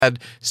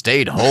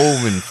stayed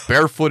home and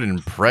barefoot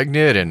and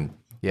pregnant, and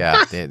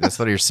yeah, that's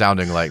what you're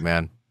sounding like,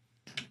 man.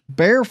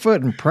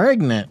 Barefoot and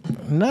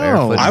pregnant?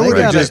 No,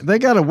 they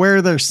got to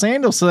wear their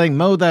sandals so they can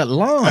mow that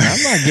lawn.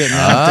 I'm not getting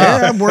out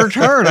there. I've worked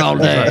hard all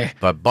day.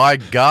 But by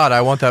God,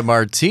 I want that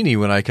martini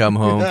when I come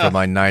home from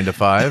my 9 to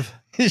 5.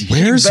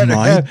 Where's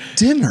my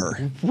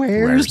dinner?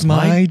 Where's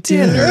my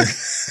dinner?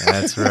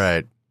 That's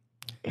right.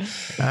 All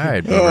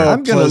right,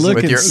 I'm gonna look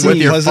with and your see. with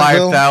your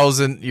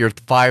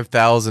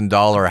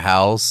 $5,000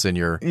 house and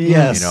your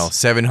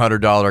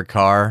 $700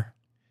 car.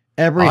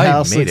 Every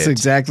house looks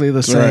exactly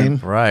the same.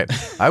 Right.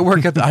 I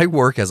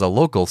work as a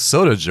local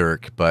soda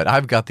jerk, but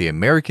I've got the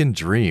American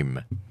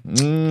dream.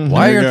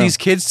 Why aren't these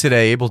kids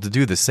today able to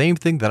do the same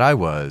thing that I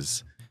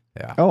was?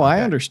 Yeah. Oh,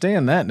 I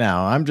understand that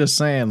now. I'm just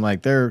saying,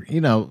 like,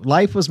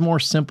 life was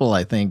more simple,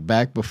 I think,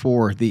 back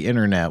before the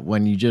internet,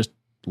 when you just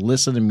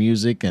listened to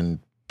music and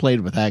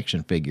played with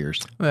action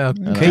figures. Well,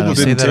 people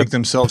didn't take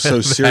themselves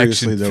so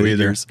seriously, though,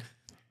 either.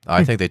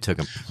 I think they took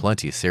them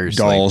plenty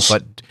seriously. Dolls.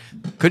 But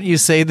couldn't you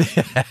say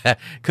that?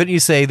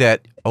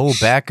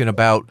 Back in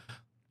about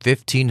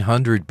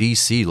 1500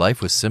 BC,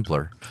 life was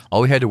simpler.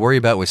 All we had to worry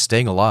about was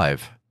staying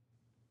alive.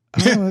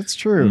 Oh, that's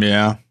true.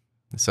 Yeah.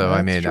 So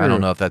That's true. I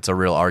don't know if that's a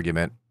real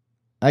argument.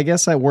 I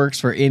guess that works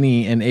for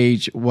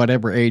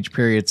whatever age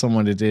period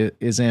someone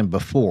is in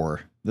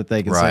before, that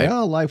they can say,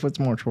 "Oh, life was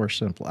more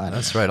simple."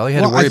 That's right. All you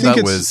had to worry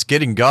about was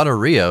getting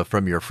gonorrhea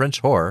from your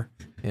French whore.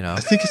 I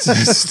think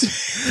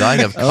it's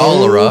dying of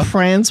cholera. Oh,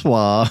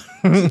 Francois.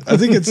 I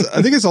think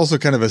it's also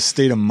kind of a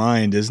state of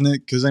mind, isn't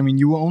it? Because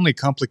you will only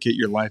complicate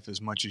your life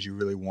as much as you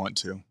really want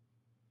to.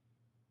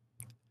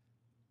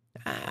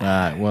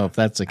 Well, if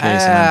that's the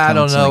case, I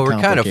don't know. We're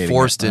kind of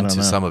forced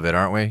into some of it,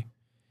 aren't we?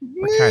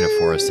 We're kind of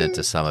forced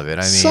into some of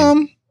it.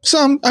 Some.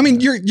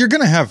 You're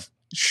gonna have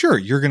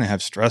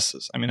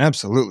stresses.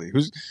 Absolutely.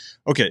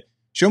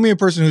 Show me a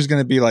person who's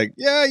gonna be like,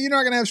 yeah, you're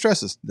not gonna have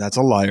stresses. That's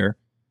a liar.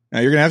 Now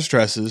you're gonna have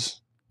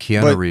stresses.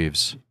 Keanu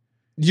Reeves.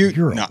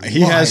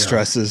 He has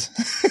stresses.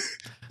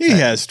 He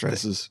has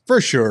stresses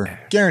for sure,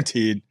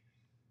 guaranteed.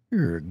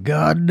 You're a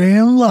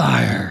goddamn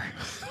liar.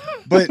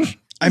 But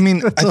I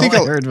think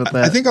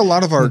a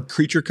lot of our Hmm.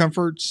 creature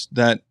comforts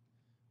that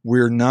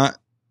we're not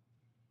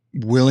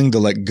willing to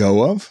let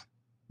go of,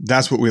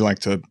 that's what we like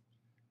to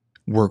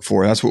work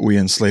for. That's what we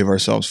enslave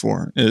ourselves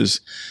for,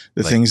 is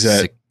the things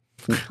that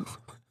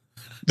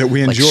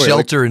we enjoy. Like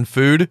shelter and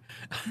food?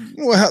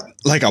 Well,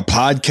 like a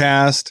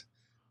podcast,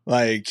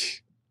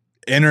 like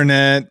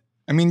internet.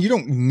 You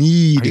don't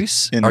need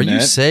internet. Are you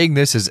saying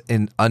this is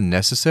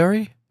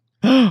unnecessary?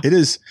 It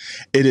is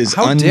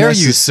How unnecessary. dare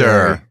you,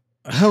 sir?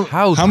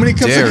 How many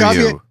cups dare of coffee?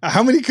 you?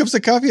 How many cups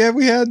of coffee have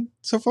we had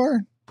so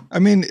far?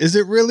 Is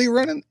it really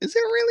running? Is it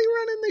really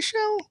running the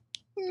show?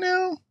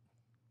 No.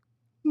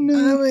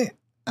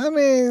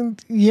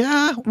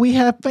 Yeah, we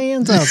have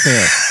fans out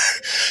there.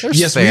 There's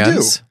yes, fans. we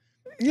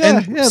do. Yeah,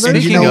 there's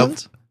Speaking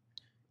fans. of,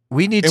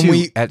 we need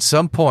to at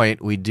some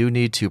point. We do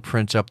need to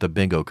print up the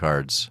bingo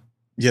cards.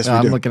 Yes, we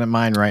I'm do. looking at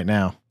mine right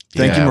now.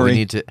 Thank you, Marie. We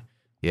need to.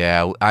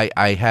 Yeah,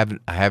 I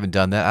haven't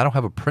done that. I don't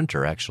have a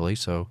printer actually,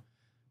 so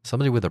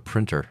somebody with a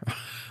printer.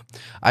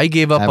 I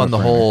gave up on the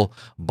whole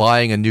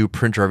buying a new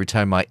printer every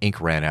time my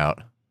ink ran out.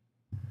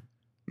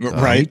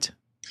 Right.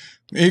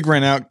 Ink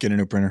ran out. Get a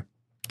new printer.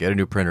 Get a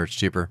new printer. It's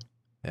cheaper.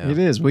 Yeah. It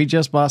is. We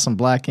just bought some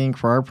black ink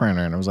for our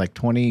printer, and it was like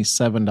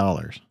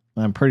 $27.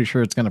 I'm pretty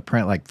sure it's going to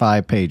print like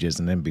 5 pages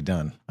and then be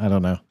done. I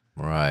don't know.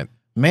 Right.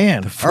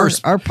 Man,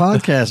 our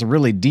podcast is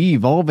really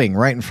de-evolving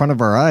right in front of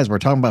our eyes. We're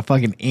talking about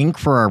fucking ink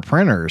for our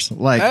printers.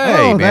 Like,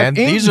 hey, man,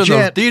 these are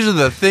jet.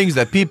 the things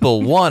that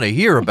people want to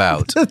hear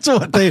about. That's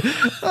what they.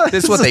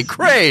 This is what they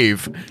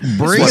crave.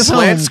 Bring us home,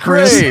 plants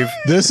Chris. crave.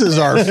 This is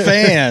our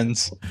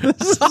fans.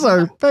 This is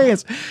our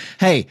fans.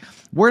 Hey,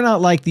 we're not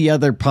like the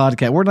other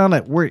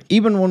podcast. We're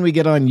even when we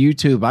get on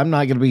YouTube, I'm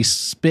not going to be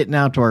spitting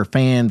out to our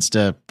fans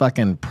to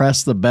fucking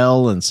press the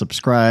bell and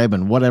subscribe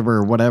and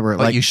whatever.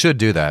 But you should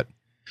do that.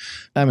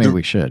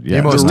 We should. Yeah.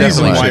 You most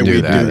definitely should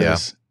do that.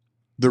 This.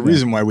 The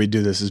reason why we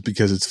do this is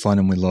because it's fun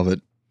and we love it.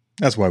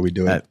 That's why we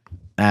do it.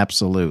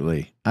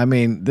 Absolutely.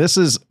 This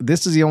is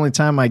the only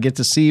time I get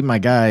to see my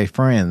guy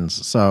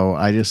friends. So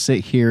I just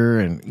sit here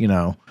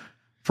and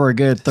for a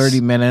good 30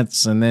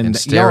 minutes and then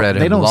stare at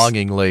him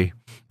longingly.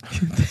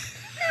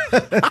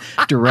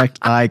 Direct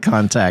eye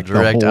contact.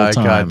 Direct the whole eye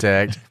time.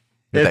 contact.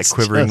 With that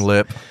quivering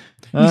lip.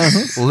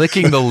 Uh-huh.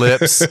 Licking the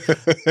lips.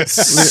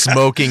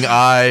 Smoking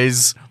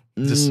eyes.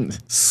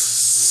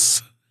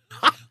 Just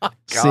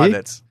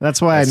God, see?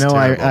 That's why I know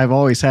I've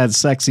always had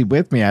sexy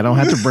with me. I don't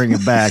have to bring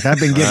it back. I've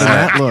been giving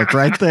that look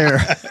right there.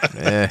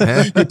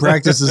 He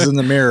practices in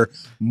the mirror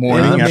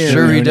morning, afternoon,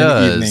 sure he and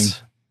does. evening.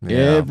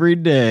 Yeah. Every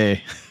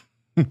day.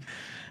 All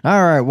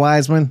right,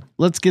 Wiseman,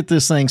 let's get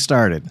this thing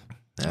started.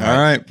 All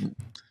right.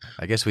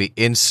 I guess we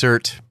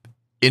insert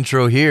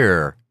intro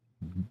here.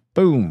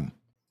 Boom.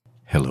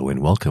 Hello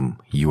and welcome.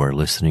 You are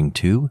listening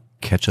to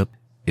Ketchup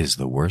is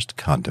the Worst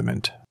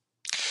Condiment.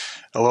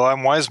 Hello,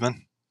 I'm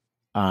Wiseman.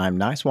 I'm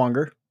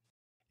Nicewonger.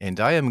 And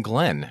I am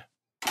Glenn.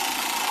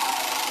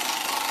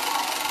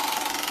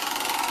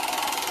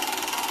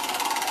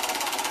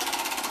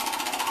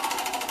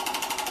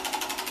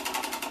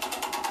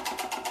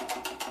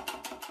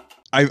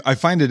 I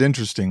find it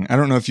interesting. I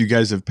don't know if you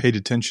guys have paid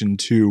attention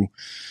to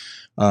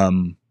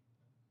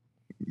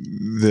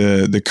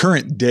the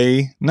current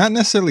day, not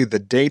necessarily the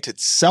date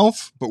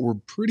itself, but we're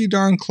pretty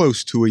darn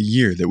close to a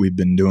year that we've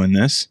been doing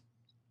this.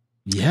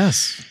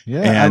 Yes.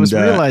 Yeah. And, I was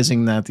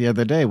realizing that the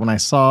other day when I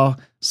saw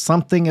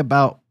something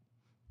about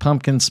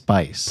pumpkin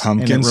spice.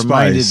 Pumpkin and it spice.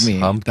 reminded me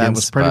Pumpkin that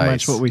was pretty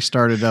much spice. what we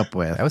started up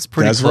with. That was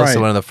pretty That's close right. to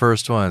one of the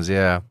first ones.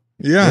 Yeah.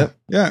 Yeah. Yep.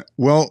 Yeah.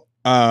 Well,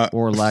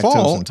 Or lactose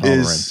fall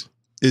intolerance.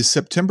 is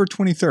September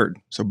 23rd.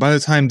 So by the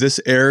time this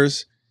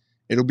airs,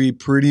 it'll be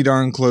pretty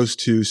darn close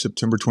to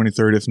September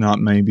 23rd, if not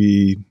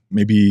maybe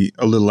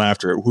a little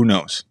after it. Who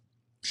knows?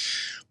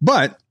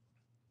 But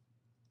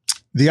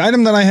the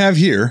item that I have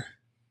here,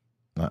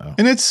 Uh-oh.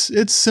 and it's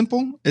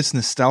simple, it's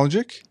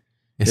nostalgic.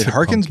 Is It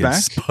harkens pumpkin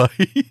back.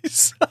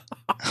 Spice?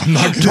 I'm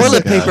not gonna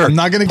Toilet say- paper. I'm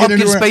not going to get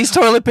Pumpkin into it. space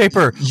toilet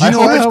paper. You I know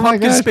hope what? it's Oh my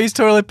pumpkin God. space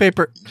toilet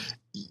paper.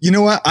 You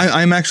know what?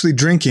 I'm actually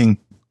drinking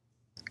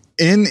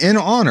in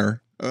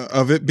honor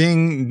of it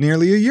being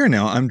nearly a year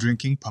now. I'm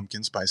drinking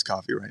pumpkin spice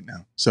coffee right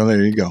now. So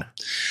there you go.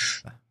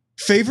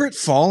 Favorite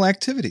fall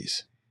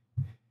activities.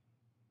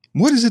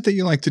 What is it that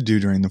you like to do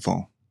during the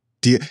fall?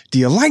 Do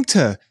you like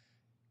to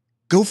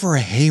go for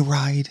a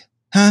hayride?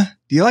 Huh?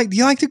 Do you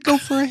like to go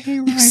for a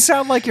You hayride?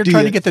 sound like you're Do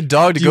trying you- to get the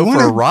dog to do you go for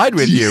a wanna- ride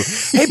with do you. you-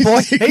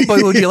 Hey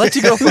boy, would you like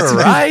to go for a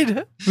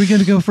ride? We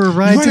gonna go for a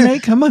ride wanna-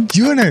 tonight? Come on.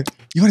 You wanna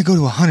go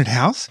to a haunted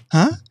house?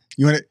 Huh?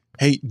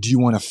 Hey, do you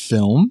want to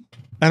film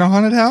at a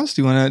haunted house?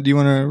 Do you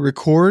wanna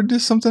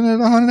record something at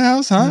a haunted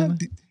house? Huh?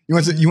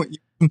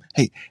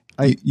 Hey,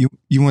 I-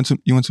 you want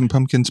some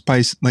pumpkin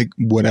spice, like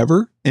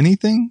whatever,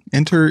 anything?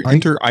 Enter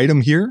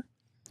item here.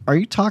 Are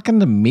you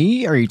talking to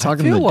me? Or are you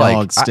talking to feel the like-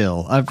 dog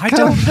still? I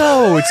don't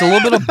know. It's a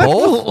little bit of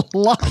both.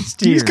 lost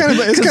here. It's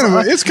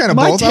kind of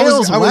My both.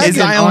 tail's I was wagging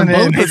dialing on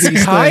in. both of It's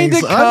these kind of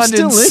things. I'm still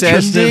interested.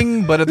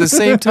 condescending, but at the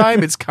same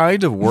time, it's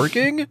kind of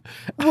working.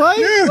 Right?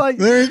 Yeah, Like,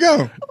 there you go.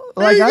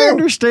 There like you I go.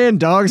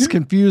 understand dogs'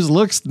 confused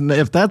looks.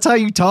 If that's how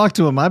you talk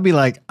to them, I'd be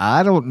like,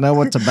 I don't know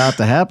what's about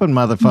to happen,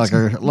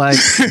 motherfucker. Like,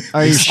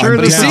 are you sure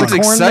But But he this is a down.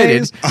 seems corn excited.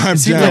 maze? I'm It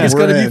seems down. like it's We're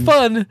going to in. be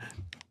fun.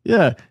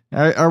 Yeah.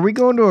 Are we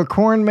going to a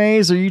corn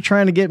maze? Or are you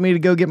trying to get me to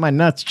go get my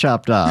nuts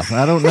chopped off?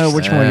 I don't know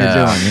which one you're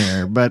Yeah. doing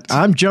here, but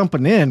I'm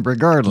jumping in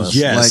regardless.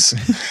 Yes.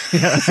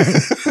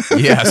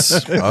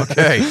 Yes.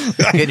 Okay.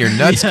 Getting your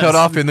nuts cut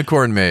off in the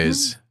corn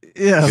maze.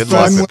 Yeah. Good fun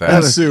luck Fun with will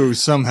that. ensue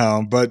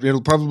somehow, but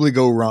it'll probably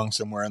go wrong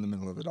somewhere in the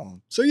middle of it all.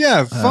 So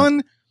yeah,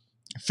 fun.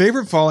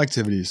 Favorite fall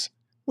activities.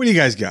 What do you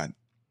guys got?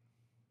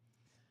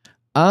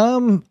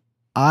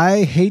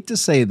 I hate to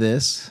say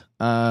this.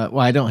 Well,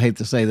 I don't hate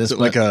to say this, Is it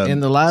but in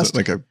the is last it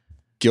like a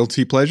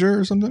guilty pleasure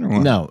or something? Or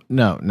what?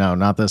 No,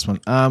 not this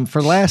one.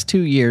 For the last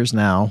 2 years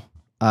now,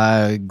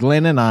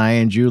 Glenn and I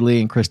and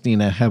Julie and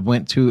Christina have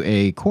went to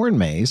a corn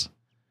maze,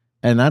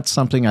 and that's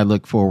something I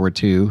look forward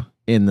to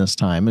in this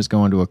time is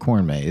going to a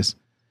corn maze.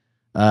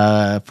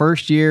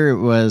 First year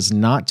it was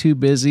not too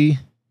busy,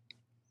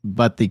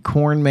 but the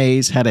corn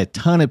maze had a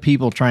ton of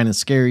people trying to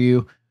scare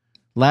you.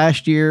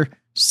 Last year,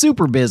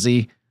 super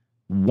busy,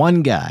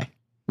 one guy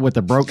with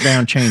a broke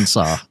down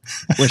chainsaw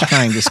was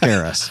trying to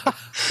scare us.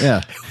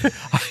 Yeah.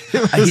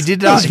 He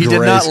did not. He did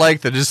great. not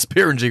like the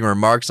disparaging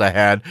remarks I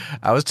had.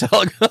 I was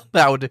telling him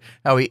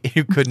how he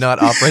could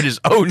not operate his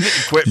own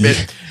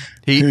equipment.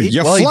 You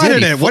well, he did.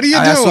 flooded He it. What are you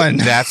that's doing?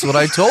 That's what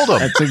I told him.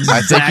 That's I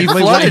exactly think he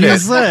what flooded you it.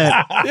 said.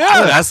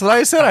 Yeah, that's what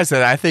I said. I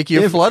said I think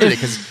you flooded it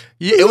because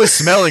it was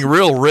smelling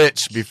real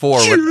rich before.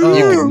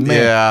 Oh, man.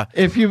 Yeah.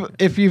 If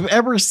you've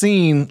ever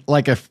seen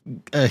like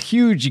a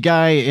huge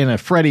guy in a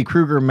Freddy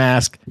Krueger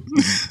mask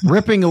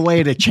ripping away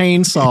at a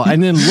chainsaw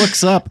and then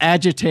looks up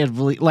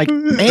agitatively, like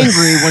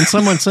angry when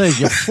someone says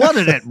you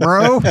flooded it,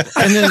 bro,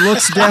 and then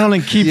looks down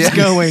and keeps Yeah.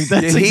 going.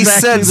 That's Yeah, he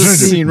exactly said the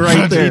scene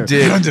right there. He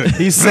did.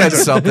 He said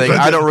something.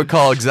 I don't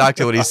recall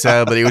exactly what he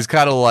said, but he was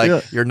kind of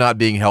like, "You're not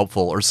being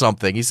helpful" or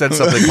something. He said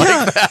something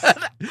like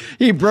that.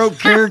 He broke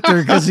character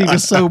because he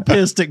was so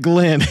pissed at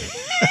Glenn.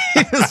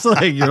 He was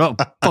like, "You're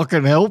not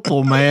fucking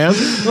helpful, man."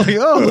 Like,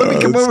 oh, let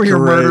me come That's over here,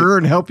 great. murderer,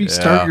 and help you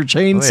start your Let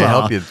me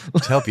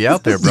chainsaw. help you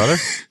out there, brother.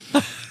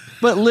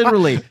 But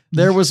literally,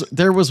 there was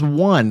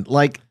one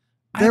like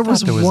there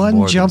was there was one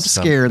more than jump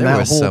some- scare in there that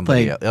was whole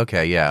somebody thing. else.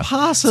 Okay, yeah.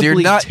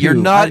 Possibly So you're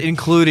two. not I-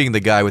 including the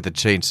guy with the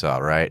chainsaw,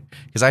 right?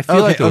 Because I feel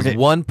Okay, like there was okay.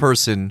 one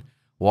person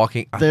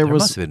walking. There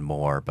was must have been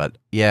more, but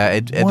yeah,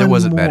 there one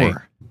wasn't many.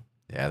 more.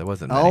 Yeah, there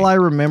wasn't many. All I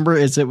remember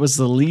is it was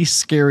the least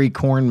scary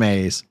corn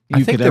maze you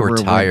I think could they ever were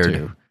have tired.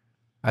 went to.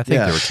 I think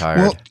Yeah. they were tired.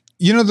 Well,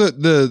 you know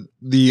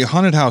the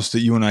haunted house that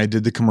you and I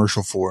did the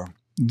commercial for.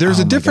 There's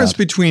Oh a my difference God.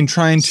 between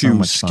trying So to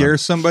much scare fun.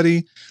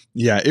 somebody.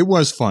 Yeah, it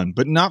was fun,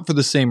 but not for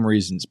the same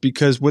reasons.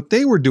 Because what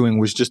they were doing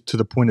was just to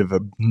the point of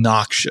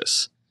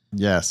obnoxious.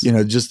 Yes. You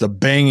know, just the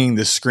banging,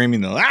 the screaming,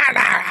 the ah, ah,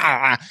 ah,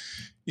 ah.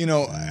 You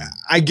know,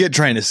 I get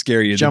trying to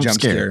scare you. Jump the jump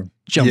scare. scare.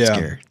 Jump Yeah.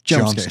 scare.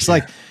 Jump scare. It's scare.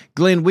 like,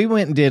 Glenn, we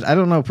went and did, I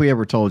don't know if we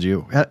ever told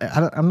you.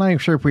 I'm not even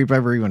sure if we've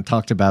ever even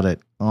talked about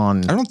it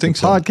on I don't think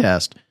the so.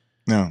 podcast.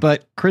 No.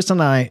 But Chris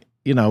and I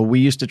we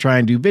used to try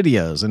and do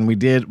videos, and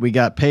we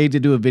got paid to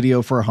do a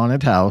video for a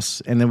haunted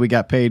house, and then we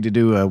got paid to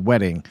do a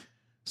wedding.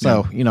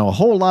 So, a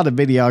whole lot of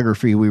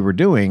videography we were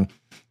doing,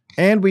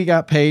 and we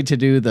got paid to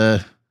do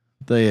the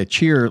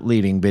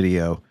cheerleading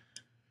video.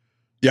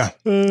 Yeah.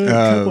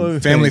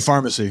 Family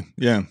Pharmacy.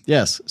 Yeah.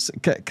 Yes.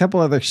 A couple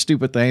other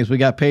stupid things. We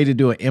got paid to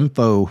do an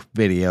info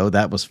video.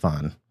 That was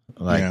fun.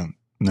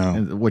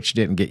 Which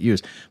didn't get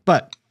used.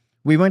 But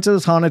we went to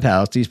this haunted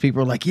house. These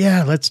people were like,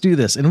 yeah, let's do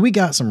this. And we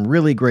got some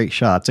really great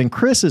shots. And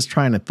Chris is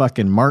trying to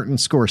fucking Martin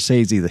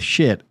Scorsese the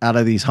shit out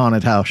of these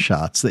haunted house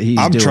shots that he's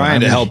doing. I'm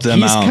trying to help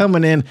them out.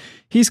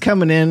 He's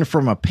coming in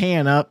from a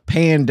pan up,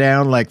 pan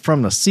down, like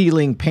from the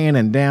ceiling,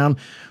 panning down.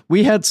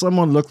 We had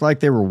someone look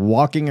like they were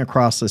walking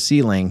across the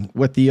ceiling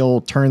with the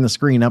old turn the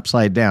screen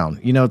upside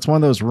down. It's one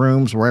of those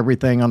rooms where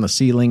everything on the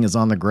ceiling is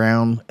on the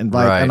ground. And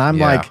I'm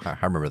like, I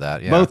remember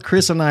that. Yeah. Both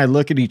Chris and I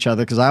look at each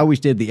other because I always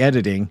did the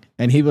editing.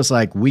 And he was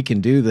like, we can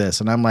do this.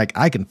 And I'm like,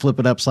 I can flip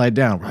it upside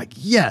down. We're like,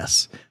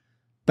 yes.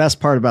 Best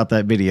part about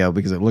that video,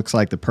 because it looks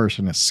like the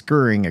person is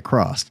scurrying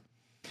across.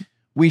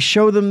 We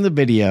show them the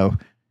video.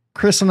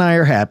 Chris and I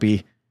are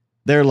happy.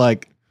 They're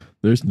like,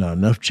 there's not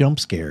enough jump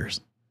scares.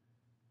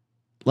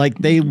 Like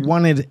they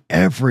wanted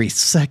every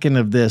second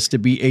of this to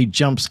be a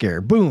jump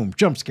scare. Boom,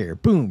 jump scare,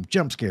 boom,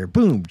 jump scare,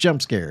 boom,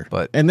 jump scare.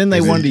 And then they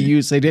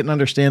didn't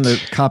understand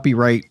the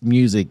copyright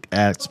music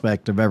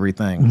aspect of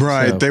everything.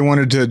 Right. So they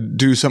wanted to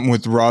do something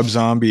with Rob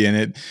Zombie in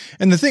it.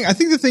 And I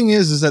think the thing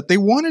is that they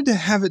wanted to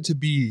have it to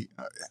be,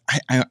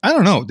 I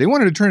don't know. They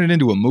wanted to turn it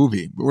into a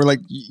movie. But we're like,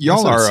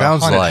 y'all are a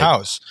haunted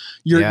house.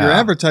 You're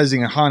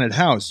advertising a haunted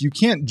house. You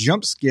can't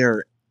jump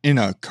scare in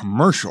a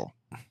commercial.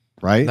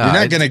 Right? No, you're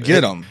not going to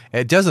get them.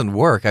 It doesn't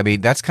work. I mean,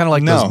 that's kind of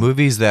like those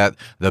movies that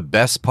the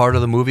best part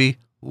of the movie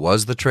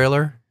was the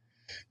trailer.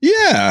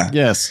 Yeah.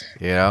 Yes.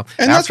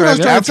 And after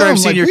I've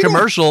seen your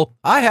commercial,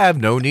 I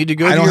have no need to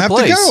go to your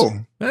place. I don't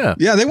have to go.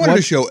 Yeah, they wanted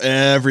to show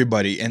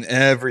everybody and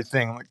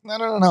everything. I'm like,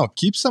 no.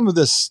 Keep some of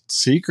this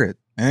secret.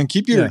 And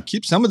keep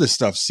some of this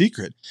stuff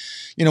secret.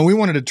 We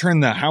wanted to turn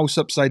the house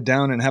upside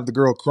down and have the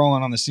girl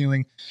crawling on the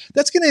ceiling.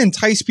 That's going to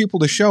entice people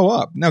to show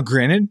up. Now,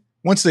 granted,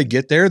 once they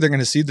get there, they're going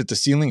to see that the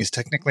ceiling is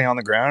technically on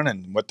the ground,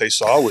 and what they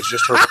saw was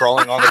just her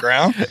crawling on the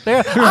ground.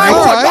 I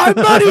want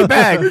my money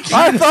back.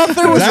 I thought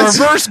there was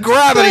reverse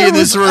gravity in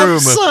this room.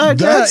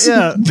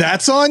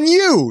 That's on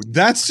you.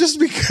 That's just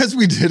because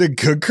we did a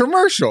good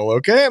commercial,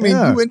 okay? I mean,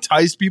 you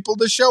entice people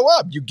to show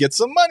up. You get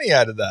some money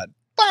out of that.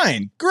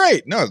 Fine.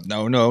 Great. No.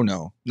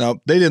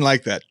 They didn't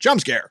like that.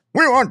 Jump scare.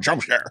 We want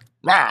jump scare.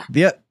 Rah.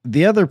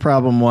 The other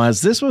problem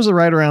was this was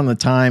right around the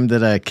time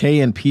that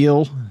Key and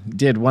Peele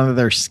did one of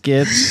their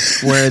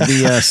skits where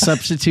the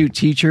substitute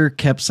teacher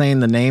kept saying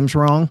the names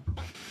wrong.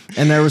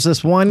 And there was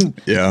this one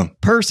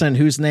person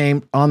whose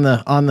name on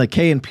the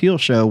Key and Peele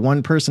show,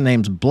 one person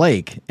named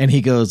Blake, and he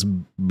goes,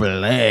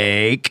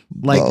 Blake,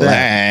 like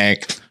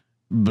that.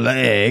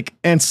 Blake.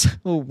 And so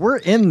we're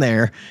in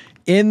there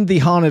in the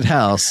haunted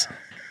house.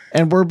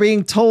 And we're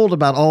being told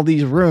about all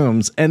these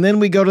rooms. And then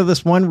we go to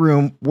this one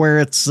room where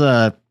it's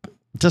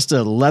just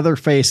a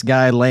Leatherface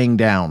guy laying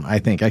down, I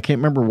think. I can't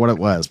remember what it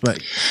was.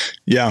 But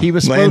he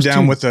was laying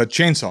down with a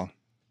chainsaw.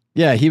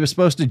 Yeah, he was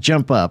supposed to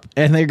jump up.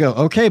 And they go,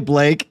 okay,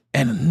 Blake.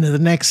 And the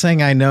next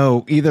thing I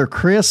know, either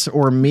Chris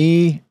or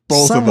me,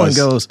 someone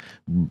goes,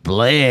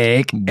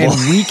 Blake. And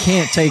we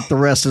can't take the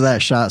rest of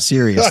that shot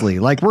seriously.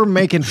 Like we're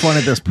making fun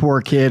of this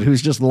poor kid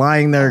who's just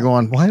lying there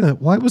going,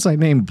 why was I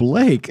named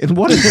Blake? And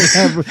what did they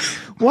have?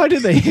 Why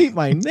did they hate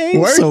my name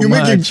Why so are you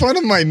much? making fun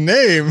of my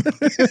name?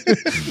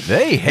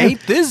 They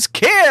hate these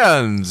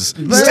cans.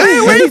 Stay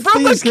away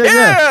from the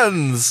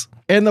cans.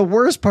 And the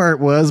worst part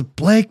was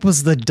Blake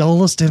was the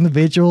dullest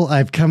individual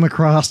I've come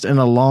across in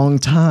a long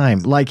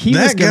time. Like he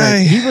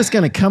was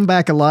gonna come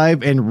back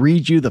alive and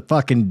read you the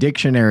fucking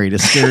dictionary to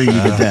scare you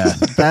to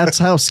death. That's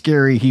how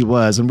scary he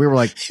was. And we were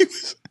like,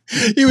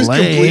 he was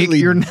Blake, completely.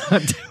 You're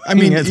not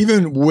doing it.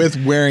 Even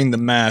with wearing the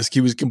mask,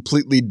 he was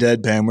completely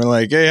deadpan. We're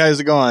like, hey,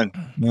 how's it going?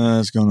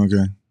 It's going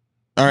okay.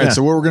 All right,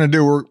 so what we're going to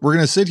do, we're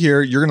going to sit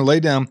here, you're going to lay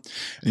down,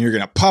 and you're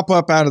going to pop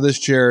up out of this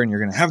chair, and you're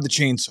going to have the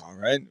chainsaw,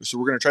 right? So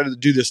we're going to try to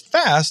do this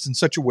fast in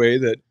such a way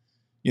that,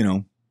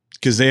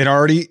 because they had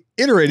already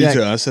iterated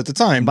to us at the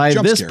time. By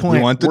this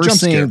point, we're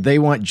saying they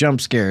want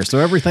jump scares. So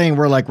everything,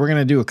 we're going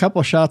to do a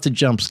couple shots of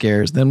jump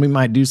scares, then we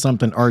might do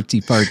something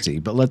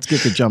artsy-fartsy, but let's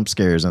get the jump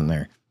scares in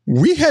there.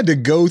 We had to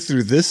go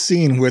through this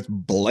scene with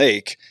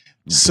Blake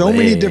so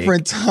many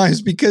different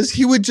times because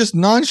he would just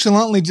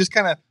nonchalantly just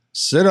kind of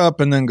sit up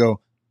and then go,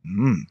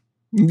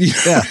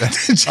 Yeah.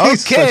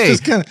 Okay.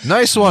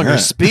 Nice one. Yeah.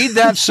 Speed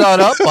that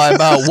shot up by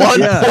about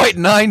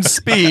 1.9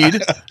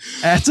 speed.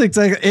 That's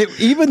exactly it.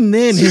 Even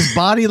then, his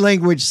body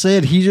language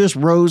said he just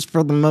rose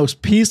for the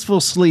most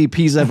peaceful sleep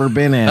he's ever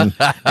been in.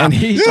 And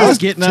he's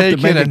just getting up to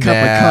make a cup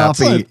of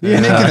coffee. Like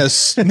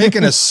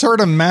making a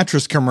Serta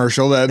mattress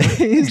commercial.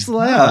 He's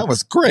like, that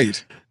was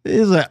great.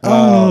 He's like,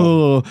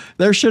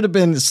 there should have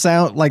been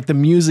sound like the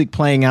music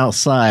playing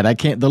outside.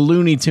 The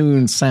Looney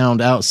Tunes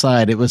sound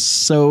outside. It was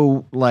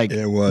so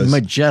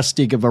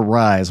majestic of a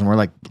rise. And we're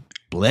like,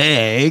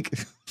 Blake,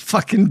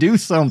 fucking do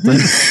something.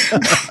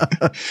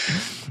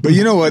 But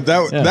you know what?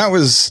 That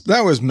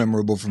was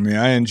memorable for me.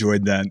 I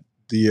enjoyed that.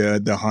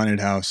 The haunted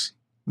house.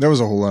 That was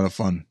a whole lot of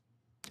fun.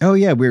 Oh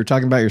yeah, we were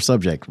talking about your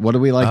subject. What do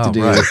we like to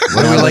do? Right.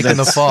 What do we like in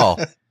the fall?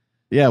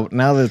 Yeah,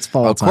 now that it's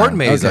fall time. Corn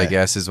maze, I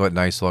guess, is what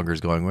Nice Longer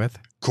is going with.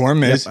 Corn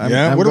maze. Yep,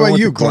 yeah. I'm what going about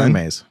with you, the corn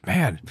Glenn? maze?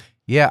 Man,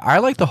 yeah, I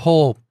like the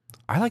whole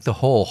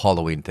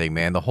Halloween thing,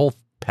 man. The whole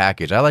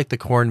package. I like the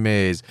corn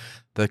maze,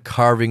 the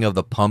carving of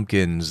the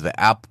pumpkins, the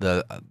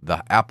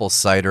apple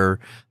cider,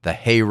 the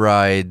hay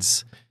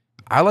rides.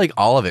 I like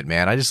all of it,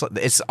 man.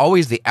 It's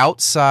always the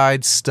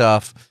outside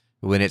stuff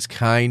when it's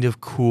kind of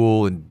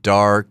cool and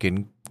dark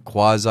and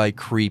quasi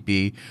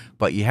creepy,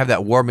 but you have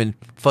that warm and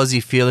fuzzy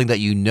feeling that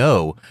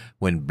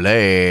when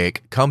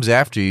Blake comes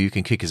after you, you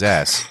can kick his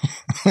ass.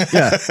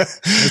 Yeah.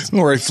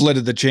 Or he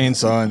flooded the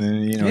chainsaw and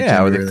then,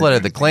 or they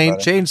flooded the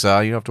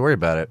chainsaw. You don't have to worry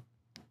about it.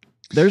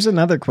 There's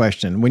another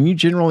question. When you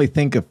generally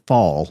think of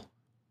fall,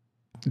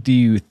 do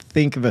you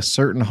think of a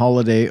certain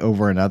holiday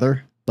over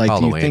another? Like,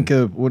 Halloween. do you think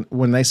of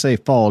when they say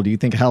fall? Do you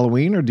think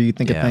Halloween or do you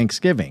think of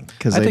Thanksgiving?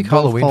 Because I think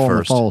Halloween fall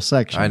first. In the fall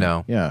section. I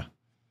know. Yeah.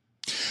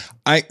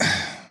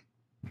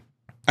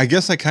 I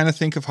guess I kind of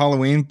think of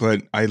Halloween,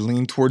 but I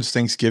lean towards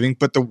Thanksgiving.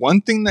 But the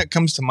one thing that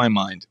comes to my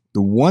mind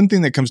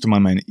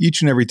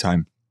each and every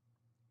time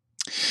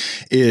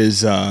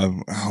is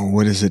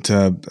what is it?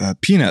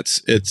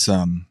 Peanuts. It's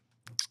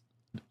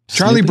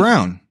Charlie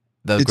Brown.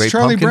 The Great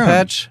Pumpkin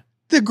Patch.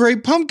 The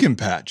Great Pumpkin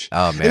Patch.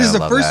 Oh man, it is I the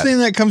love first that. thing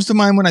that comes to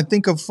mind when I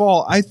think of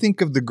fall. I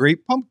think of the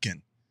Great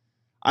Pumpkin.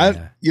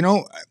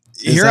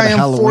 Here I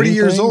am, 40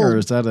 years old. Or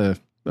is that a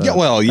I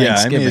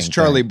mean, it's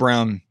Charlie thing?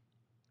 Brown.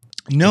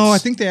 No, I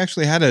think they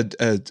actually had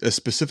a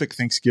specific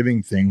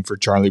Thanksgiving thing for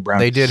Charlie Brown.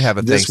 They did have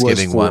a This was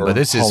Thanksgiving one, for but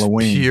this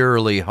Halloween. is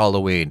purely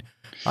Halloween.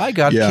 I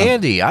got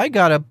candy. I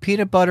got a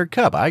peanut butter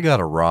cup. I got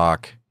a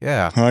rock.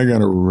 Yeah. I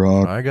got a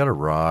rock. I got a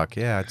rock.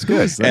 Yeah, it's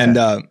good.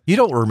 And you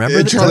don't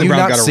remember this? Charlie Have you Brown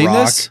not got a seen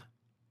rock. this?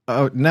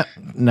 Oh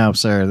no,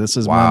 sir. This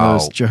is one of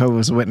those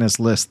Jehovah's Witness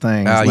list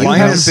things. You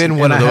haven't been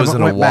one of those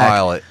in a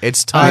while.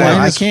 It's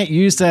time. I can't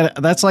use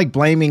that. That's like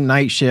blaming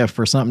night shift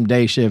for something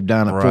day shift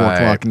done at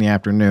 4:00 in the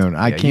afternoon.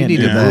 I can't. You need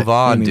do to that move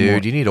on, anymore.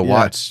 dude. You need to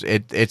watch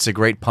it. It's a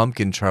Great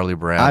Pumpkin, Charlie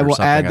Brown. I or will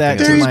something. add that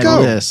think to it's- my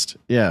go. list.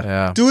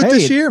 Yeah. Do it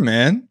this year,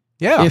 man.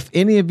 Yeah. If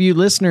any of you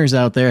listeners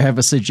out there have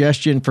a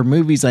suggestion for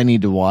movies I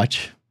need to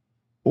watch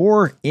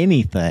or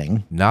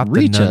anything, Not the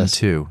reach Nun us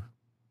 2.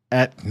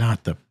 at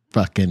not the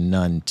fucking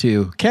Nun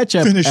 2. Catch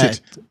up. Finish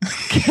it.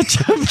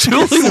 Catch up.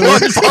 Julie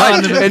walked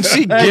by and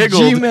she At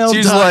giggled. gmail.com.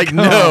 She's like,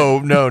 no,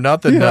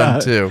 not the Nun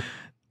 2.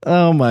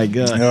 Oh my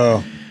God.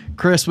 Oh,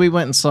 Chris, we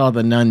went and saw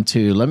The Nun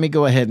 2. Let me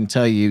go ahead and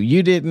tell you,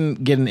 you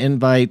didn't get an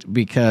invite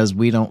because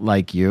we don't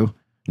like you.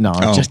 No,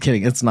 I'm just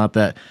kidding. It's not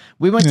that.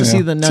 We went to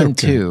see The Nun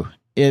 2.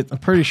 I'm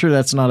pretty sure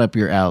that's not up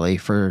your alley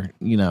for,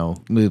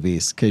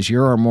 movies because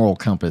you're our moral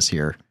compass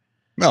here.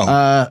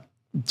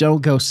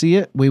 Don't go see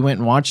it. We went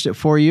and watched it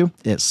for you.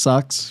 It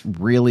sucks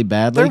really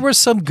badly. There were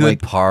some good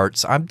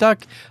parts. I'm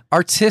not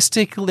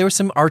artistic. There were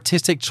some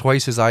artistic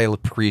choices I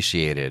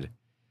appreciated.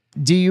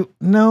 Do you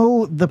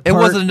know the part It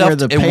wasn't enough. where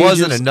the It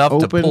wasn't pages enough to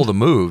opened? pull the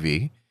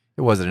movie.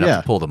 It wasn't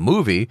enough to pull the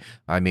movie.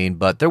 I mean,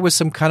 but there was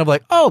some kind of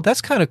like, oh,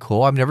 that's kind of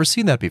cool. I've never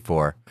seen that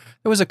before.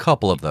 There was a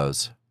couple of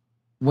those.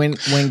 When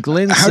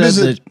Glenn How said does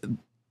that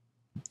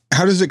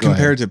how does it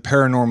compare to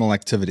Paranormal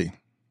Activity?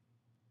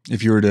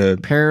 If you were to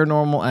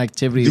Paranormal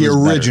Activity, the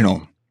was original.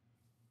 better.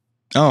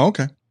 Oh,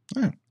 okay.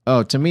 All right.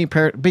 Oh, to me,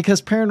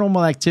 because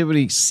Paranormal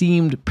Activity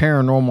seemed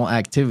Paranormal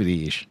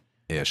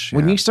Activity-ish.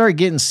 When you start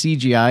getting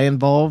CGI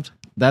involved,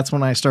 that's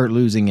when I start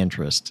losing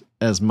interest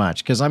as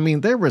much. Because, I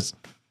mean, there was...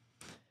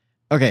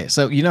 Okay,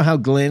 so you know how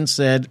Glenn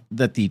said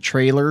that the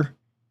trailer,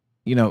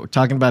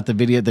 talking about the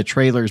video, the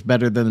trailer is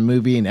better than the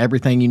movie and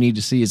everything you need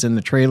to see is in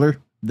the trailer?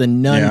 The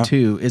Nun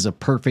 2 is a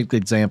perfect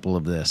example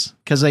of this.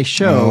 Because they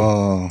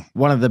show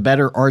one of the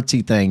better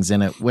artsy things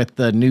in it with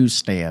the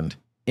newsstand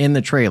in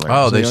the trailer.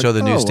 Oh, So they you're show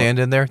like, the newsstand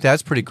in there?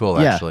 That's pretty cool,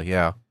 actually.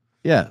 Yeah.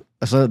 Yeah.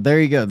 So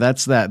there you go.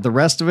 That's that. The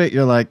rest of it,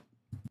 you're like,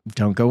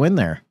 don't go in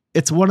there.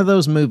 It's one of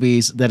those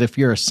movies that if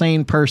you're a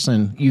sane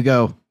person, you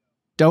go,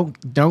 don't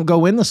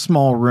go in the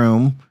small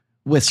room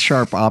with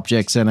sharp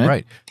objects in it.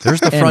 Right. There's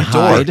the and front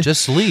door. hide.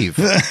 Just leave.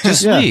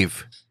 Just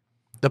leave.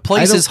 The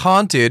place is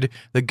haunted.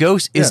 The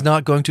ghost is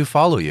not going to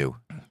follow you.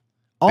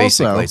 Also,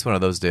 Basically, it's one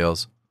of those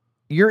deals.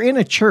 You're in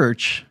a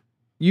church.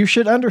 You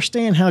should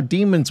understand how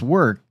demons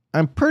work.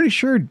 I'm pretty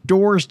sure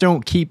doors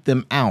don't keep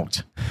them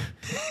out.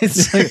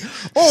 It's like,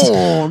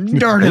 oh,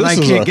 darn it, I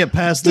can't get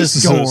past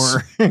this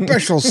door.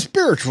 Special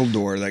spiritual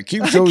door that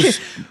keeps those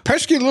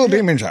pesky little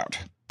demons out.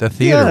 The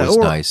theater was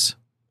nice.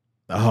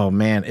 Oh,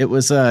 man. It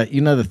was,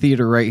 the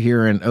theater right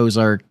here in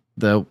Ozark,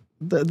 the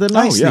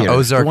nice theater.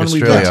 Ozark, the one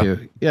Australia. we go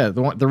to. Yeah,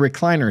 the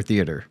recliner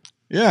theater.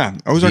 Yeah,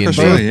 Ozark, B&B.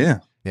 Australia, yeah.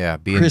 Yeah,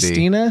 B&B.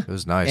 Christina It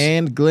was nice.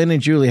 and Glenn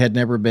and Julie had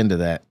never been to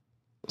that.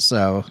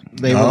 So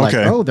they were like,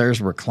 "Oh, there's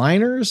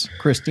recliners."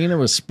 Christina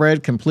was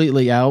spread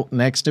completely out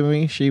next to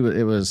me.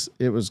 It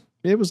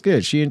was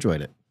good. She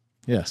enjoyed it.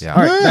 Yes. Yeah.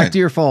 All right, All right. back to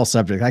your fall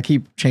subject. I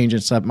keep changing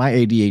stuff. My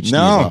ADHD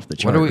No. is off the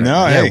chart. What do we?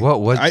 No, yeah, hey,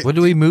 what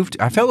do we move?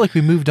 I felt like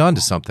we moved on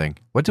to something.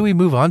 What do we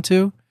move on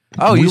to?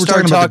 Oh, we you were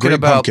started talking talking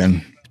about the Great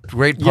Pumpkin.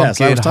 Great Yes,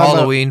 I Pumpkin, was talking about-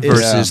 Halloween it's-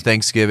 versus Yeah.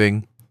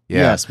 Thanksgiving. Yeah.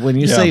 Yes. When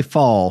you Yeah. say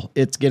fall,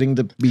 it's getting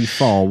to be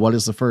fall. What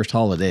is the first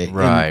holiday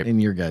Right. in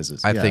your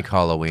guys's? I Yeah. think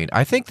Halloween.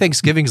 I think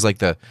Thanksgiving is like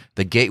the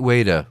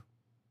gateway to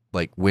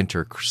like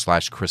winter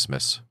 /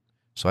 Christmas.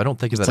 So I don't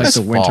think of that like as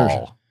the winter.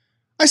 fall.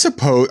 I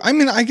suppose. I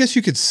mean, I guess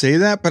you could say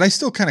that, but I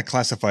still kind of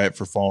classify it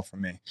for fall for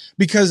me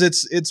because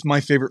it's my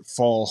favorite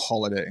fall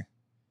holiday.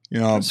 You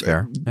know, That's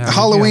fair. Yeah,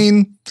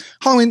 Halloween,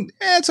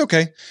 it's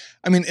okay.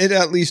 I mean, it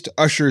at least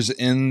ushers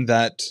in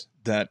that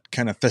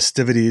kind of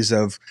festivities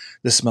of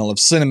the smell of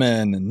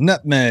cinnamon and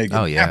nutmeg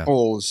Oh, and yeah.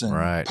 apples and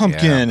Right,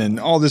 pumpkin and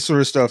all this sort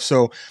of stuff.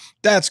 So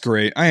that's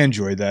great. I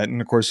enjoy that. And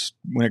of course,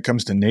 when it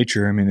comes to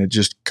nature, I mean, it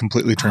just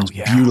completely turns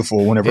yeah.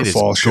 beautiful whenever It is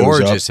fall shows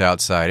up. gorgeous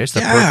outside. It's the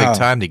Yeah. perfect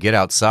time to get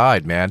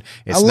outside, man.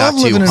 It's I love not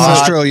too living in hot.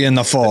 Australia in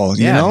the fall.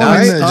 You Yeah, know,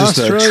 nice. and just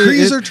the Australia,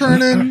 trees it- are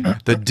turning.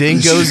 The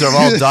dingoes are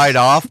all died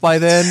off by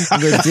then.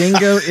 The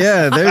dingo,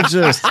 yeah, they're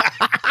just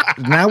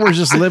now we're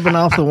just living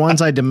off the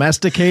ones I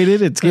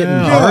domesticated. It's getting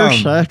Yeah.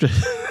 harsh. I have to,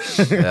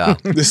 Yeah.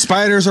 The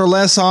spiders are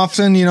less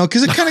often, you know,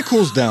 because it kind of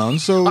cools down.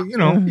 So you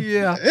know,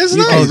 Yeah. it's You-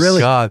 nice. oh, really?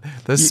 God,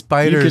 the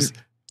spiders.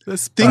 The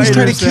Things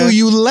try to spiders, kill man.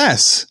 you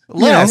less.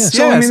 Less,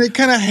 So I yes. mean, it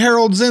kind of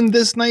heralds in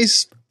this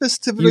nice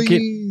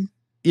festivity.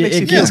 yeah, Makes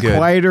you it feel gets good.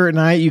 quieter at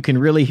night. You can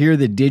really hear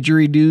the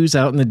didgeridoos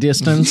out in the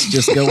distance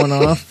just going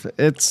off.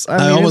 It's I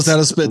mean, almost it's- had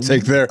a spit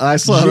take there. I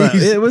saw that.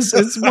 Jeez.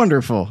 It's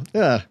wonderful.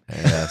 Yeah.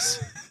 Yes.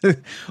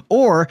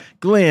 Or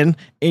Glenn,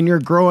 in your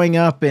growing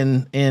up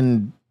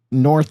in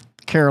North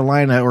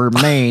Carolina or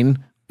Maine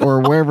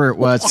or wherever it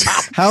was,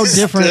 how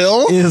different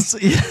Still? is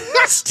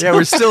Yeah,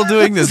 we're still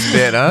doing this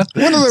bit, huh?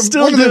 One of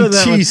Still them doing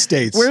that T one.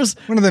 states. Where's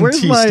one of them where's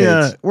T my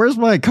states? where's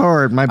my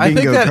card? My I think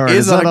bingo that card.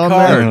 is on a I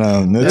card.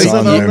 don't know. Is It's it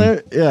on on there.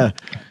 there? Yeah.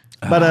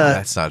 But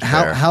that's not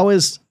fair. how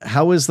is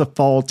the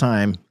fall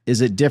time?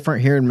 Is it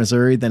different here in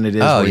Missouri than it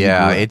is? Oh where you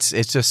yeah, grew up? it's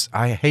just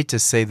I hate to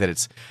say that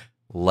it's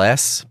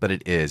less, but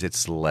it is.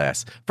 It's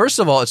less. First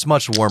of all, it's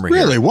much warmer here.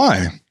 Really?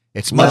 Why?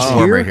 It's much Last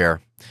warmer year?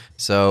 here.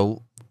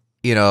 So,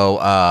 you know,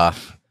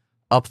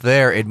 up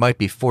there it might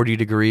be 40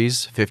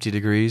 degrees, 50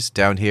 degrees.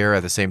 Down here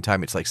at the same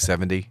time it's like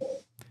 70.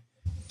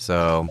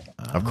 So,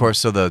 of course,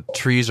 so the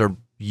trees are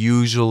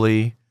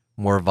usually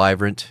more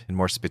vibrant and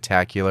more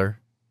spectacular.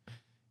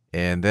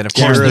 And then of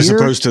course Here as here?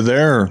 opposed to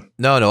there.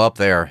 no, up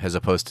there as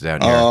opposed to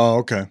down here. Oh,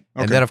 okay.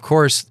 And then of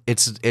course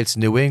it's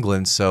New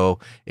England, so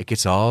it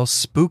gets all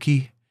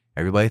spooky.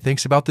 Everybody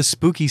thinks about the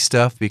spooky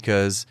stuff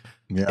because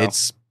yeah.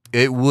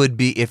 it would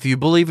be, if you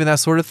believe in that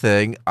sort of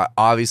thing,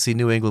 obviously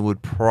New England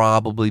would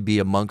probably be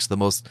amongst the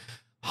most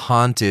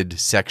haunted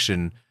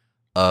section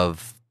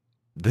of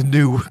the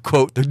new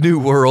quote the new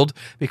world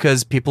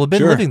because people have been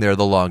Sure. living there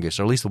the longest,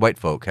 or at least the white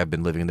folk have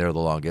been living there the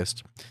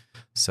longest.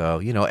 So,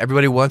 you know,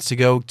 everybody wants to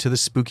go to the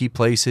spooky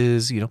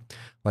places, you know,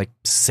 like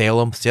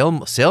Salem.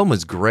 Salem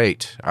is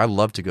great. I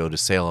love to go to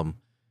Salem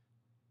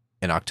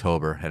in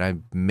October, and I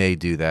may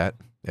do that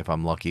if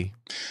I'm lucky.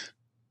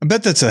 I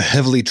bet that's a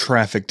heavily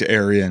trafficked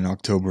area in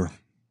October.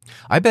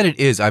 I bet it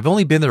is. I've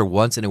only been there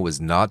once, and it was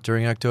not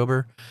during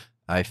October.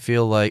 I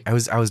feel like I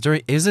was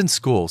during. It was in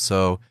school,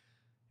 so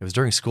it was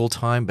during school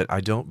time, but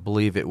I don't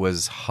believe it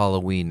was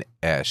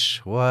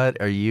Halloween-ish. What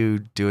are you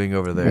doing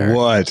over there?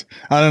 What?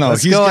 I don't know.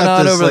 What's He's going got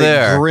on this over like,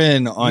 there?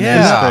 grin on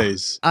Yeah.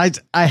 his face.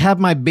 I have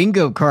my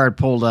bingo card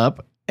pulled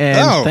up, and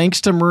Oh.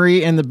 thanks to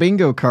Marie and the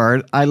bingo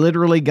card, I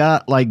literally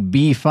got like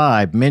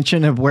B5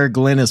 mention of where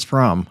Glenn is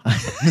from. I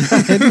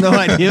had no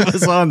idea it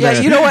was on Yeah,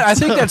 there. you know what? I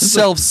think that's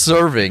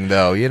self-serving,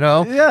 though. You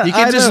know, Yeah, you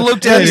can I just know. look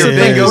down It your is.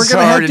 bingo We're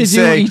gonna have card to and do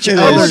say, each "Oh,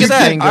 look other's at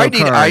that! bingo I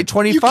need card.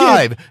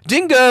 I-25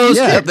 dingoes.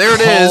 Yeah. Yep, there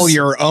it Call is."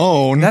 your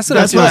own. That's what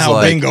That's it not feels how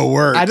like. bingo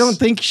works. I don't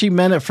think she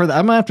meant it for that.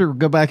 I'm gonna have to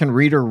go back and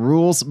read her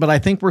rules, but I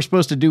think we're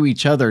supposed to do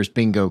each other's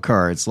bingo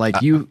cards. Like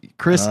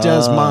Chris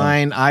does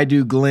mine, I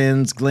do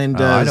Glenn's, Glenn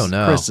does. I don't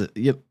know. Chris,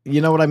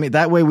 you know what I mean?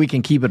 That way we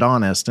can keep it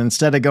honest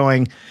instead of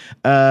going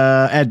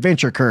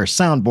adventure curse,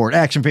 soundboard,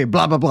 action figure,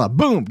 blah blah blah.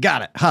 Boom,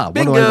 got it. Ha! What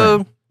do I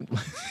win?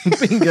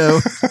 Bingo. Bingo.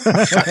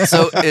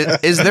 So,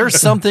 is there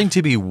something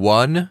to be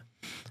won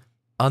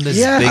on this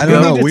Yeah, bingo? I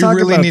don't know. need to We talk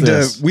really about need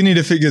this. to. We need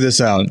to figure this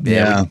out.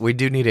 Yeah. We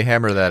do need to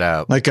hammer that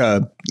out. Like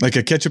a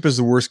ketchup is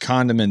the worst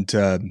condiment.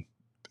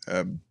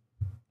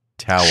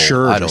 Towel.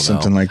 Shirt I or don't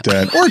something know. like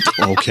that.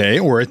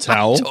 Or a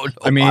towel. don't know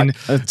I mean,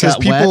 A because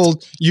towel- wet?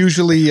 people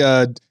usually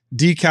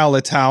decal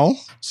a towel.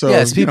 So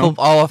Yes, you people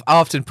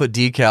often put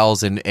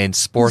decals and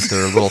sport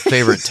their little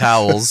favorite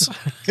towels.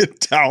 know,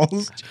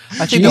 towels. I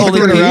think Gee, the only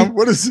Walking people- around,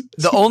 what is it?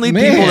 The only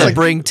Man. people that Like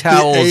bring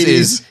towels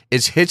 80s.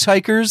 is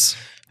hitchhikers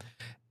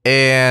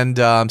and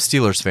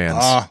Steelers fans.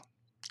 Ah,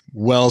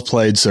 well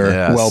played, sir.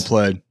 Yes. Well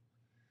played.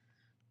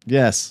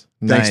 Yes.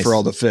 Thanks Nice. for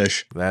all the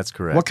fish. That's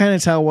correct. What kind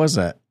of towel was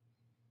that?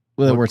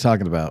 That What- we're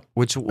talking about.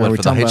 Which Are what we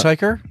for the talking about-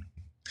 hitchhiker?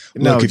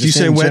 Look, if you just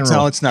say in wet general.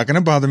 towel, it's not going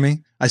to bother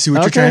me. I see what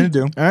you're Okay. trying to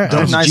do. All right,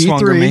 Don't it's nice G3.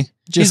 longer me.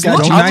 just He's got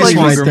looking- you I'm like-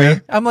 right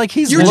there. I'm like,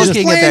 he's You're just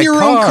looking playing at that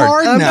your own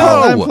card I'm,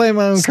 now. I'm playing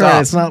my own Stop.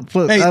 card. It's not.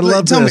 Hey, I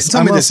love tell this. me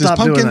I'm this. Stop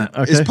doing that.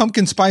 Okay. Is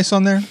pumpkin spice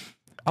on there?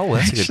 Oh,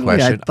 that's a good Actually,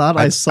 question. I thought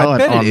I saw it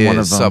bet on it one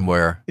is of them.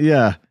 somewhere.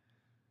 Yeah,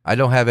 I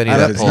don't have any I of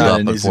don't- that If it's pulled not, up,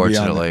 it needs to be on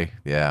there. unfortunately.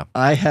 Yeah.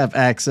 I have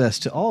access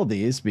to all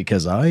these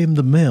because I am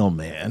the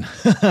mailman.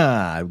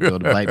 I go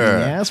to bite me in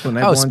the ass when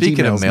Oh, everyone's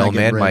speaking of emails not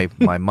getting mailman, read.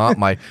 my mom,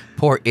 my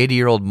poor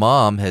 80-year-old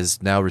mom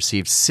has now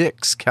received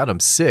 6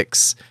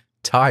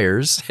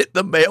 tires in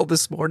the mail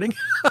this morning.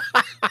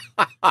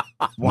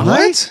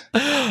 What?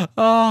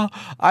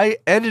 I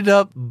ended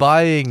up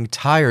buying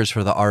tires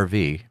for the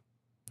RV.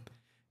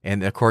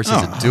 And of course,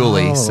 it's a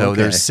dually, so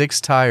okay. there's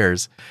 6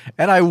 tires.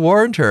 And I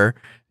warned her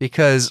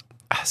because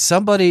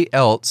somebody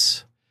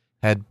else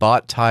had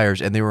bought tires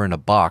and they were in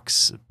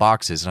boxes.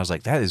 And I was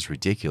like, that is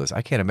ridiculous.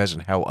 I can't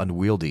imagine how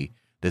unwieldy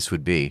this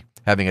would be,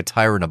 having a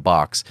tire in a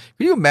box.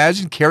 Can you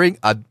imagine carrying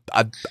a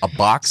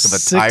box of a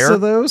 6 tire?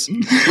 of those.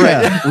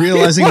 Yeah.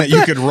 Realizing that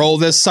you could roll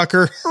this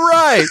sucker.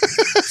 Right.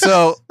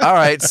 So, all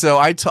right. So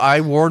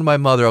I warned my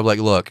mother. I'm like,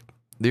 look,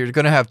 you're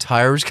going to have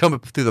tires coming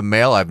through the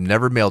mail. I've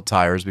never mailed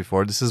tires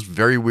before. This is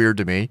very weird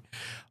to me.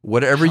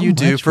 Whatever How you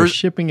do much for for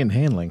shipping and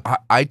handling.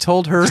 I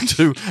told her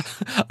to. You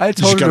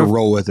just got to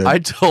roll with it. I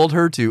told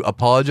her to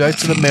apologize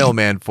to the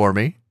mailman for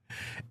me,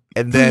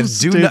 and then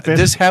Stupid.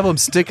 just have him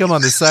stick them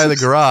on the side of the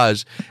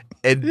garage,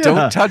 and Yeah.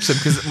 don't touch them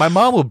because my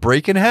mom will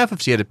break in half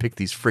if she had to pick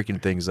these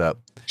freaking things up.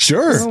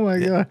 Sure. Oh my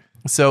god.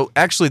 So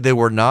actually, they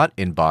were not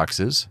in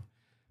boxes.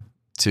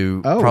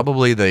 To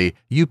probably the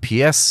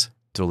UPS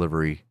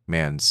delivery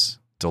man's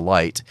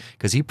delight,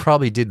 because he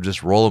probably did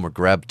just roll them or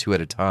grab 2 at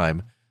a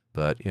time.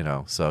 But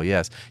so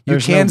yes, you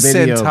There's can no video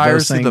send of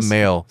tires those through the things.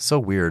 mail. So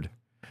weird,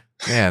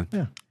 man.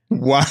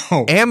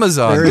 Wow.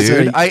 Amazon, There is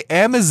dude. a- I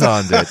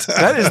Amazoned it.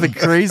 That is the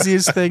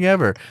craziest thing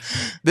ever.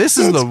 This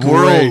is That's the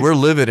world great. we're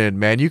living in,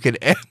 man. You can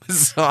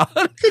Amazon.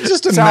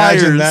 Just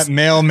imagine tires. that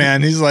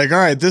mailman. He's like, all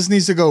right, this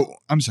needs to go.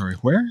 I'm sorry,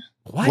 where?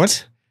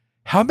 What?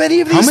 How many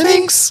of How these many?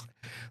 things?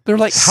 They're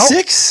like how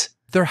 6?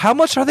 how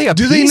much are they a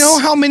Do piece? they know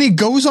how many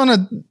goes on a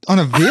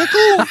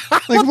vehicle?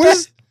 Like, what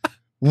is?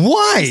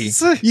 Why?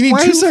 You need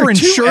Why 2 is there for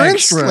 2 insurance?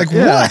 extra? Like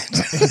Yeah.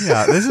 what?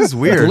 Yeah, this is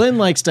weird. Glenn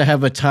likes to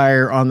have a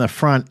tire on the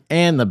front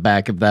and the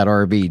back of that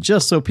RV,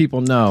 just so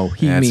people know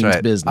he That's means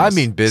right. business. I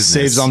mean business.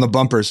 Saves on the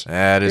bumpers.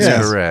 That is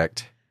Yes.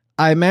 correct.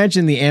 I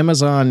imagine the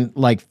Amazon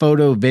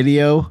photo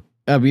video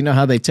of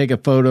how they take a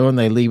photo and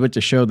they leave it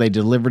to show they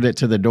delivered it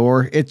to the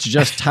door. It's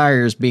just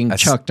tires being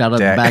That's chucked out of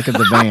the that- back of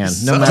the van, no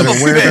Son matter of a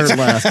where bitch. they're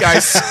left.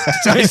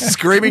 Guys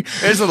screaming,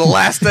 this is the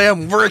last day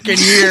I'm working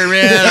here,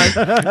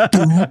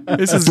 man.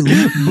 This is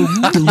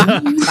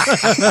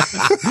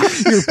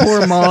Your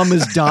poor mom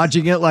is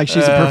dodging it like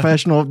she's a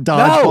professional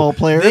dodgeball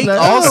player. They That-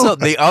 also,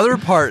 the other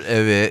part of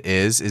it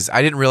is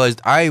I didn't realize.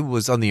 I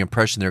was on the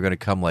impression they're going to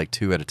come like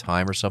 2 at a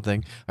time or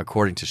something,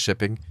 according to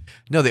shipping.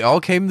 No, they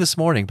all came this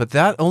morning, but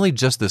that only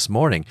just this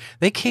morning.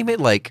 They came at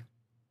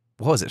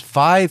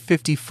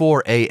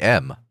 5:54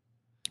 a.m.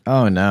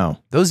 Oh no!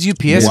 Those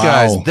UPS Wow.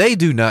 guys, they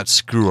do not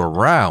screw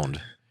around.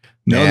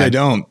 No, Man. they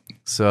don't.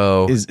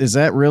 So Is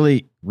that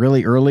really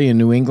early in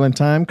New England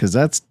time? Because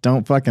that's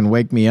don't fucking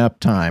wake me up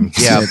time.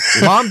 yeah,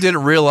 Mom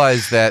didn't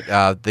realize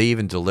that they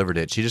even delivered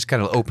it. She just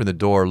kind of opened the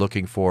door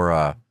looking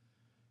for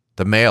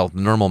the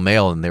normal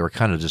mail, and they were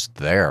kind of just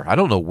there. I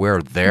don't know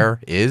where there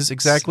is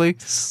exactly.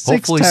 6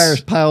 Hopefully,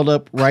 tires piled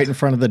up right in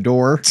front of the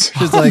door.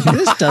 She's like,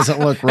 this doesn't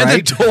look and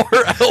right. the door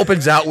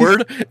opens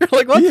outward. You're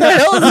like, what the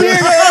hell is going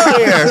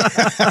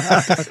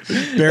on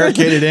here?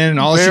 Barricaded in, and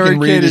all she can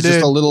read is Barricaded just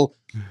in. a little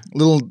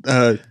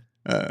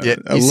Yeah,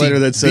 a you see letter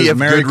that says B.F.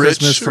 "Merry Goodrich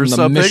Christmas" or from the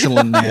something.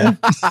 Michelin Man.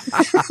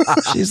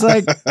 She's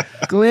like,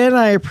 Glenn,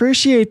 I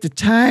appreciate the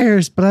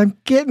tires, but I'm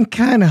getting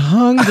kind of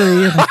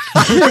hungry and I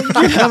can't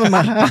get out of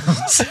my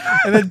house.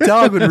 And the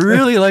dog would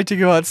really like to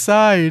go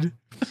outside.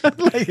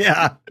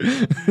 Yeah.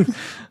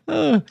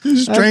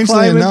 Strangely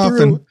climbing enough,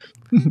 through.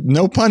 and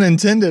no pun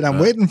intended, I'm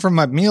waiting for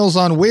my Meals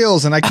on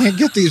Wheels, and I can't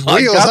get these I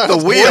wheels got out the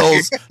of way.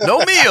 wheels. No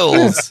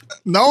meals.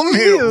 No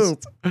meals.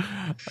 Oh,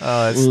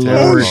 that's Lord. Oh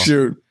terrible.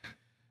 shoot!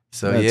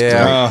 So That's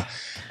yeah,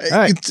 All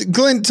right.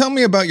 Glenn, tell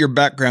me about your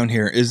background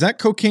here. Is that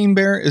Cocaine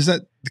Bear? Is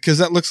that because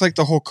that looks like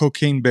the whole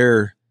Cocaine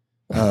Bear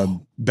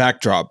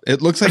backdrop?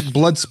 It looks like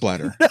blood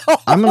splatter.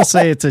 I'm going to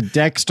say it's a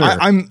Dexter.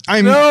 I'm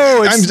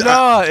no, it's I'm-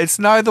 not. It's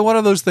neither one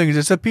of those things.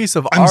 It's a piece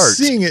of I'm art.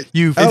 seeing it.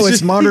 You, oh, it's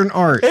just- modern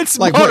art. it's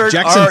like what, modern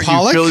Jackson art,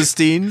 Pollock? You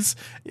Philistines,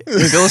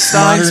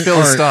 modern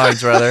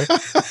Philistines, rather.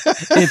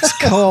 It's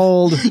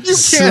called You can't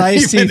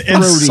Slicey even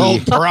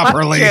insult Throaty.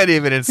 properly. Can't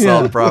even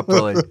insult Yeah.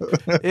 properly.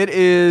 It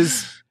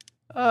is.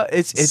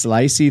 It's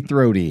Slicey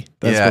Throaty.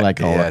 That's what I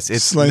call yes, it.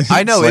 It's. Slice-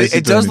 I know it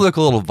slicey does throaty. look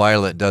a little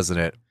violent, doesn't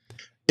it?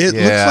 It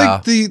Yeah.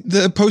 looks like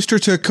the poster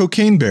to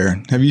Cocaine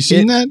Bear. Have you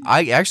seen that?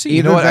 I actually, you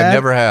Either know what? I that-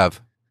 never have.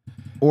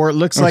 Or it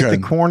looks like Okay.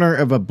 the corner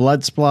of a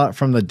blood spot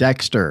from the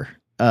Dexter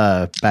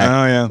back.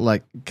 Oh yeah.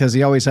 Like, because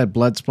he always had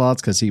blood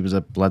spots because he was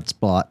a blood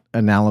spot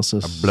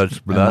analysis. A blood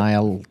spot?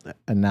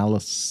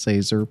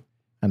 Analyzer.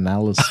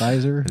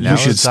 You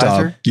should stop.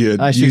 Analyzer? Yeah,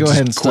 I should you go just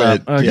ahead and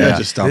quit. stop. Okay. Yeah,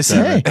 just stop This-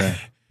 that Hey. right there.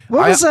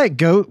 What was that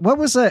goat? What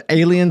was that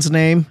alien's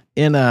name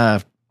in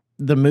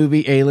the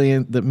movie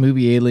Alien? The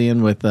movie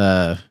Alien with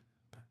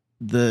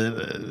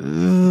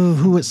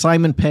who was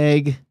Simon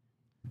Pegg?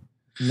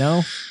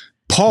 No,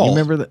 Paul. You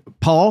remember that?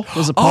 Paul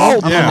was it Paul?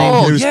 Oh,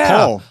 Yeah, it was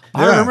Paul.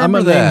 I Yeah. remember I'm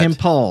gonna that. name him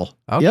Paul.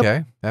 Okay,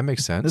 Yep, that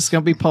makes sense. this is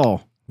gonna be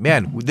Paul.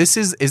 Man, is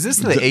this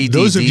the ADD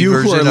Those of you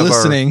who version are of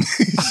listening,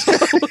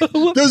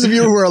 those of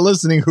you who are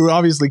listening who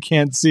obviously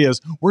can't see us,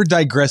 we're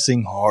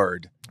digressing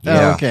hard. our?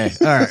 Yeah, Oh, okay,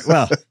 all right.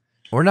 Well,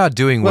 we're not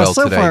doing Well, well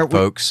so today, far,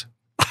 folks.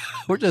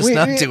 We're just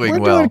not doing we're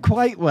well. doing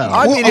quite well.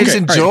 I Well, mean, it's okay,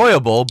 all right.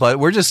 enjoyable, but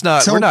we're just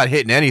not. Tell- we're not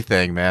hitting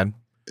anything, man.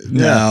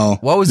 No.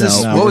 What was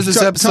this? No. What was this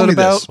Tell episode me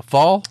about? this.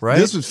 Fall, right?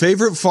 This was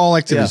favorite fall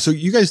activity. Yeah. So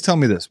you guys tell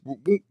me this.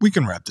 We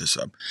can wrap this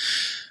up.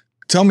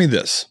 Tell me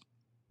this.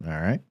 All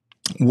right.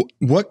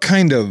 What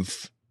kind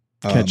of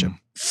Ketchup.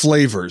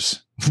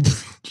 flavors?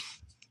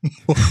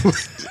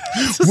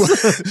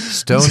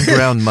 Stone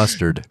ground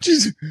mustard.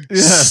 Just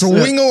Yes.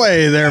 swing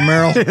away there,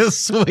 Meryl.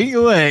 Swing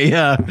away.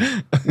 Yeah.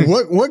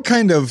 What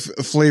kind of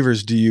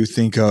flavors do you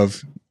think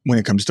of when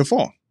it comes to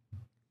fall?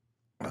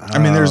 I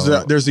mean, there's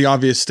the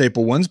obvious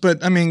staple ones,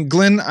 but I mean,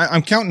 Glenn,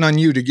 I'm counting on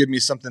you to give me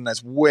something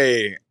that's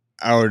way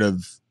out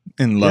of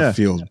in left Yeah.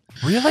 field.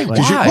 Really? Like-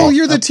 'Cause Why?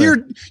 you're the Up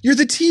there. you're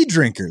the tea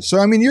drinker. So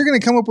I mean, you're going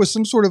to come up with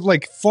some sort of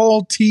like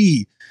fall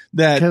tea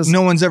that 'Cause-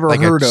 no one's ever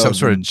like heard of. some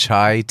sort of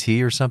chai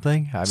tea or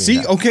something? I mean,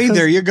 See, okay, Because-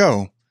 there you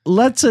go.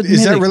 Let's admit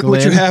Is that it, really what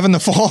you Glenn. have in the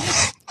fall?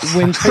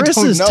 When I Chris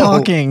don't is know.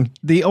 talking,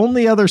 the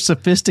only other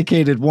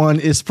sophisticated one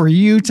is for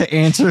you to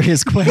answer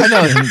his question.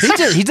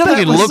 he doesn't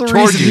even look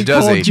towards you,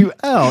 does he? You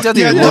out. He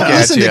doesn't Yeah, even no, look at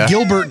listen you. to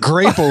Gilbert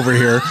Grape over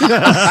here.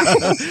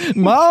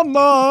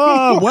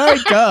 Mama,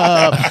 wake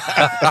up!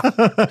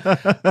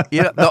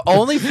 Yeah, the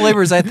only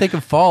flavors I think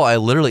of fall, I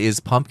literally is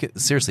pumpkin.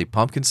 Seriously,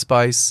 pumpkin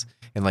spice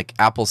and like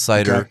apple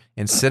cider Okay.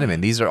 and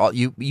cinnamon. These are all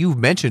you've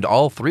mentioned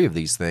all three of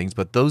these things,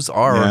 but those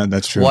are Yeah,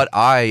 that's true. what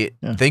I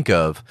Yeah. think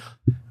of.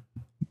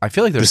 I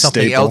feel like there's The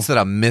something staple. else that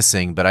I'm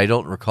missing, but I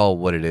don't recall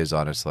what it is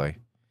honestly.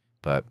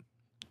 But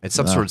it's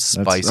some No, sort of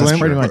spice. That's Glenn-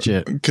 pretty much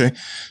it. Okay,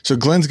 so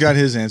Glenn's got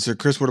his answer.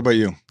 Chris, what about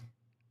you?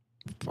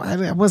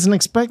 I wasn't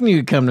expecting you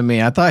to come to me.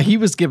 I thought he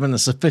was giving a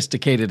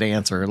sophisticated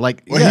answer.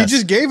 Like, Well, yes, he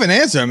just gave an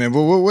answer. I mean,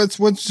 what's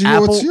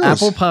yours?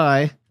 apple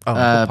pie. Oh,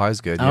 apple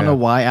pie's good. I don't know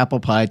why apple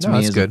pie to No, me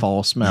that's is good. a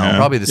fall smell. Yeah.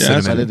 Probably the Yeah,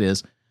 That's cinnamon. what it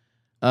is.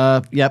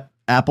 Yep.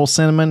 Apple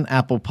cinnamon,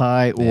 apple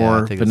pie, Yeah, I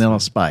or think it's vanilla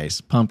good. spice,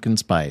 pumpkin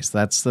spice.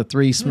 That's the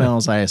three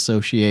smells I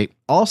associate.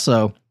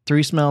 Also,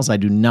 three smells I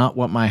do not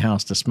want my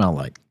house to smell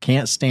like.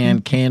 Can't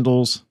stand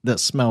candles that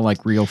smell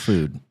like real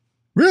food.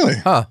 Really?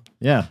 Huh?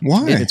 Yeah.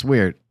 Why? It's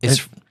weird.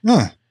 It's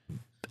Huh.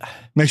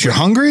 Makes you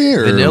hungry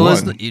or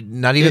vanilla's what?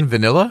 not even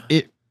vanilla.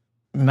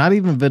 Not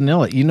even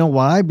vanilla. You know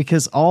why?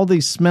 Because all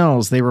these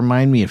smells, they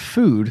remind me of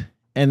food,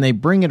 and they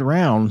bring it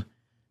around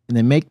and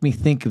they make me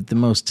think of the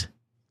most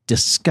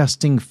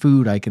disgusting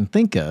food I can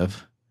think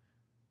of,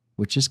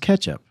 which is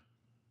ketchup.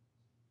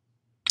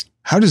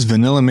 How does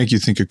vanilla make you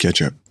think of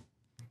ketchup?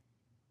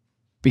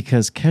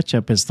 Because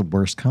ketchup is the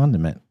worst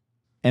condiment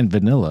and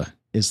vanilla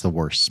is the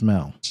worst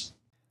smell.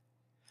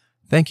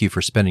 Thank you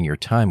for spending your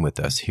time with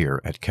us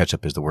here at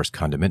Ketchup is the Worst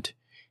Condiment.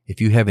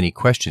 If you have any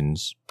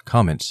questions,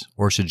 comments,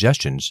 or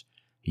suggestions,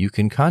 you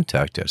can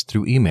contact us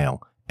through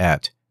email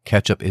at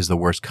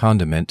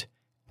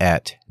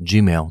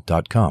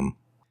ketchupistheworstcondiment@gmail.com.